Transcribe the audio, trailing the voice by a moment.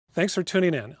Thanks for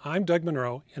tuning in. I'm Doug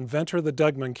Monroe, inventor of the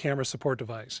Dougmon camera support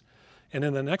device. And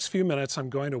in the next few minutes, I'm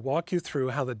going to walk you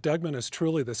through how the Dougmon is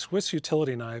truly the Swiss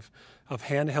utility knife of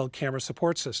handheld camera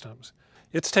support systems.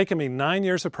 It's taken me 9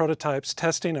 years of prototypes,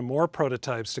 testing, and more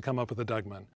prototypes to come up with the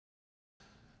Dougmon.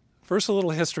 First, a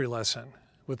little history lesson.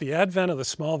 With the advent of the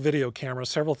small video camera,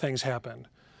 several things happened.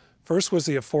 First was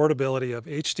the affordability of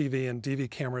HDV and DV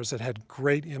cameras that had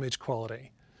great image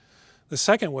quality. The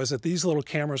second was that these little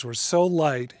cameras were so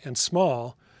light and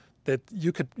small that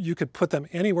you could put them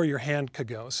anywhere your hand could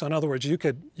go. So in other words, you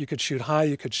could shoot high,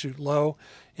 you could shoot low.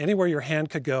 Anywhere your hand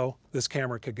could go, this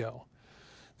camera could go.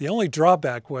 The only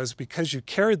drawback was because you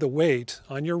carried the weight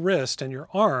on your wrist and your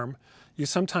arm, you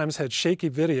sometimes had shaky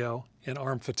video and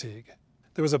arm fatigue.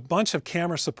 There was a bunch of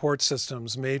camera support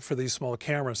systems made for these small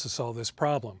cameras to solve this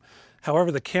problem.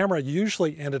 However, the camera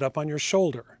usually ended up on your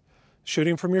shoulder.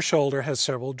 Shooting from your shoulder has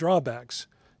several drawbacks.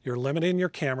 You're limiting your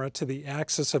camera to the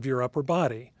axis of your upper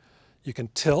body. You can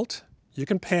tilt, you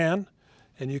can pan,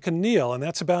 and you can kneel, and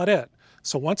that's about it.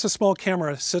 So once a small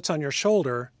camera sits on your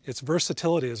shoulder, its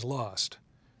versatility is lost.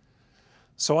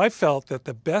 So I felt that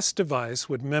the best device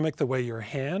would mimic the way your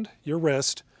hand, your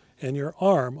wrist, and your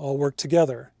arm all work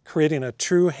together, creating a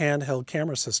true handheld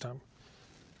camera system.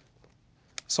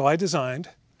 So I designed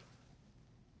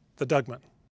the Dougmon.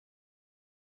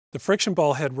 The friction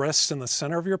ball head rests in the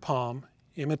center of your palm,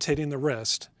 imitating the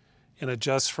wrist, and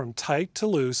adjusts from tight to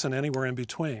loose and anywhere in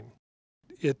between.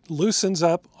 It loosens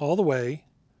up all the way.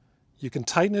 You can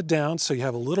tighten it down so you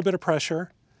have a little bit of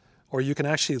pressure, or you can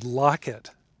actually lock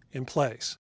it in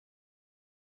place.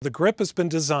 The grip has been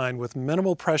designed with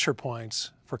minimal pressure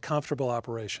points for comfortable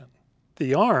operation.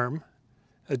 The arm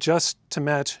adjusts to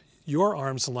match your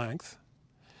arm's length,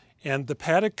 and the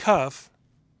padded cuff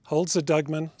holds the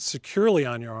Dougmon securely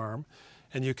on your arm,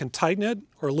 and you can tighten it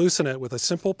or loosen it with a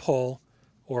simple pull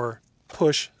or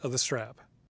push of the strap.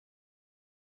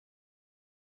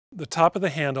 The top of the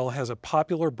handle has a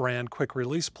popular brand quick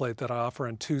release plate that I offer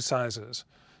in 2 sizes.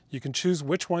 You can choose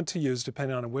which one to use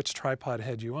depending on which tripod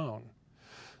head you own.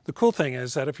 The cool thing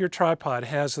is that if your tripod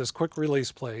has this quick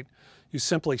release plate, you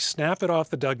simply snap it off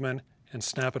the Dougmon and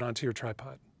snap it onto your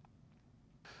tripod.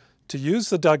 To use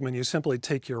the Dougmon, you simply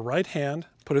take your right hand,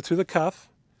 put it through the cuff,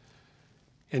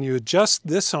 and you adjust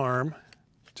this arm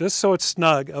just so it's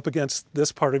snug up against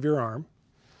this part of your arm.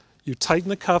 You tighten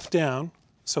the cuff down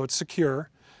so it's secure,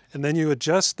 and then you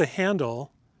adjust the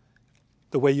handle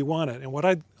the way you want it. And what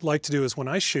I like to do is when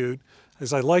I shoot,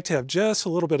 is I like to have just a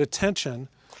little bit of tension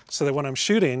so that when I'm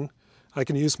shooting, I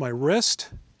can use my wrist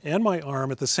and my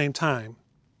arm at the same time.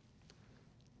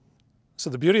 So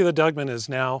the beauty of the Dougmon is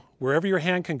now, wherever your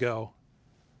hand can go,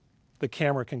 the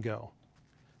camera can go,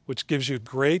 which gives you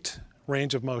great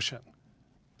range of motion.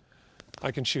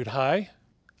 I can shoot high,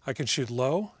 I can shoot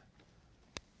low,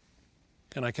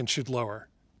 and I can shoot lower.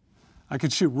 I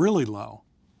can shoot really low,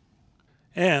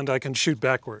 and I can shoot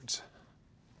backwards.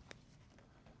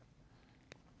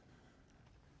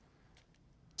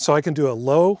 So I can do a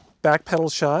low back pedal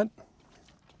shot,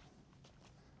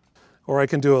 or I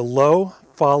can do a low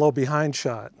follow behind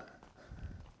shot.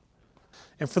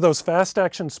 And for those fast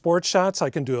action sports shots, I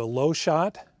can do a low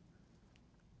shot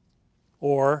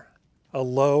or a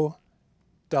low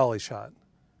dolly shot.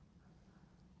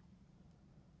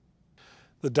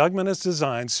 The Dougmon is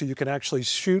designed so you can actually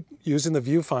shoot using the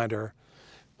viewfinder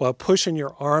while pushing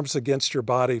your arms against your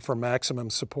body for maximum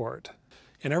support.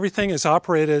 And everything is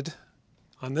operated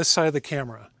on this side of the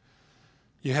camera.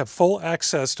 You have full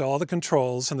access to all the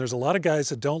controls, and there's a lot of guys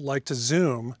that don't like to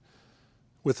zoom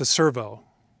with the servo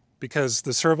because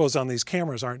the servos on these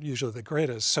cameras aren't usually the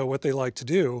greatest. So what they like to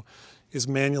do is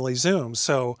manually zoom.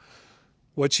 So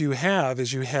what you have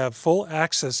is you have full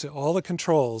access to all the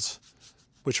controls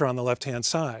which are on the left-hand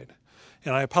side.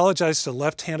 And I apologize to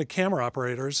left-handed camera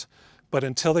operators, but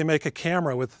until they make a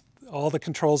camera with all the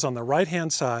controls on the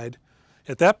right-hand side,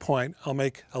 at that point, I'll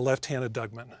make a left-handed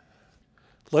Dougmon.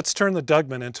 Let's turn the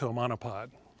Dougmon into a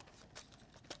monopod.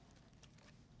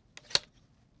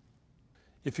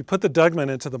 If you put the Dougmon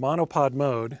into the monopod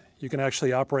mode, you can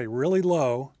actually operate really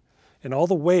low, and all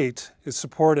the weight is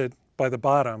supported by the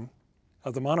bottom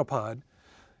of the monopod,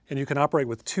 and you can operate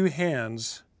with 2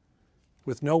 hands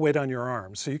with no weight on your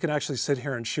arm. So you can actually sit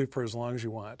here and shoot for as long as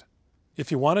you want. If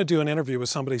you want to do an interview with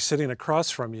somebody sitting across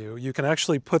from you, you can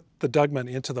actually put the Dougmon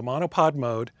into the monopod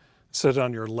mode, sit it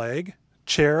on your leg,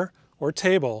 chair, or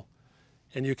table,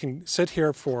 and you can sit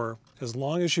here for as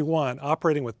long as you want,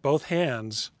 operating with both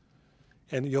hands,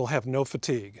 and you'll have no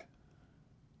fatigue.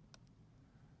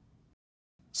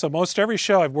 So most every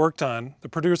show I've worked on, the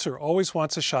producer always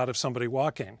wants a shot of somebody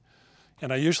walking.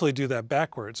 And I usually do that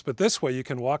backwards, but this way you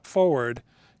can walk forward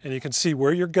and you can see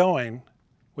where you're going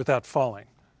without falling.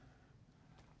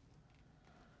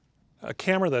 A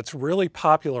camera that's really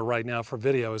popular right now for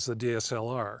video is the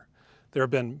DSLR. There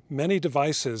have been many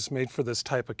devices made for this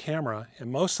type of camera,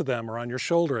 and most of them are on your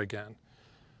shoulder again.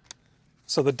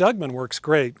 So the Dougmon works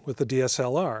great with the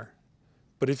DSLR,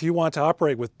 but if you want to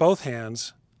operate with both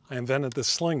hands, I invented the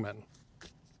Slingman.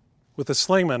 With the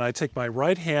Slingman, I take my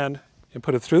right hand and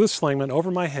put it through the Slingman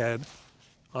over my head,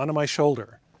 onto my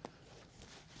shoulder.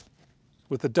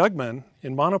 With the Dougmon,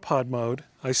 in monopod mode,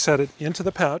 I set it into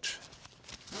the pouch,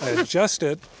 I adjust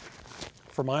it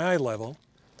for my eye level,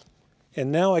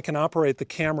 and now I can operate the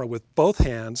camera with both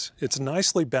hands. It's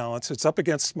nicely balanced, it's up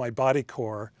against my body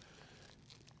core,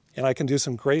 and I can do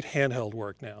some great handheld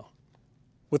work now.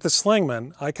 With the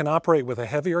Slingman, I can operate with a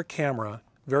heavier camera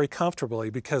very comfortably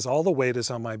because all the weight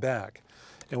is on my back.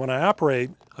 And when I operate,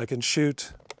 I can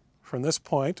shoot from this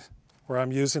point where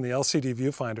I'm using the LCD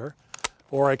viewfinder,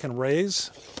 or I can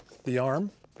raise the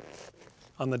arm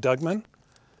on the Dougmon,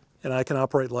 and I can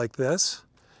operate like this.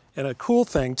 And a cool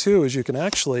thing too is you can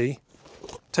actually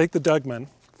take the Dougmon,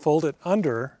 fold it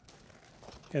under,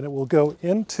 and it will go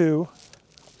into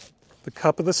the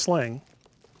cup of the sling,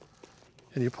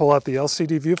 and you pull out the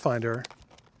LCD viewfinder,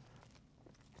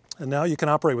 and now you can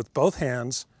operate with both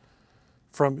hands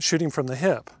from shooting from the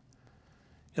hip.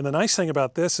 And the nice thing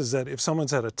about this is that if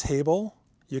someone's at a table,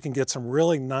 you can get some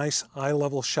really nice eye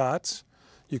level shots.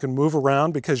 You can move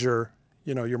around because you're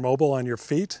mobile on your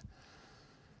feet.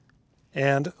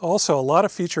 And also a lot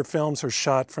of feature films are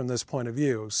shot from this point of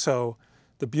view. So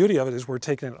the beauty of it is we're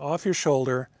taking it off your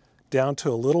shoulder down to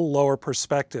a little lower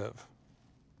perspective.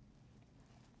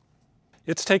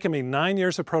 It's taken me 9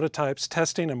 years of prototypes,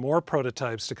 testing, and more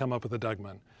prototypes to come up with the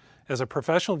Dougmon. As a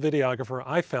professional videographer,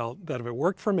 I felt that if it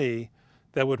worked for me,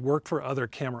 that would work for other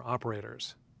camera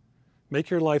operators. Make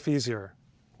your life easier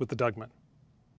with the Dougmon.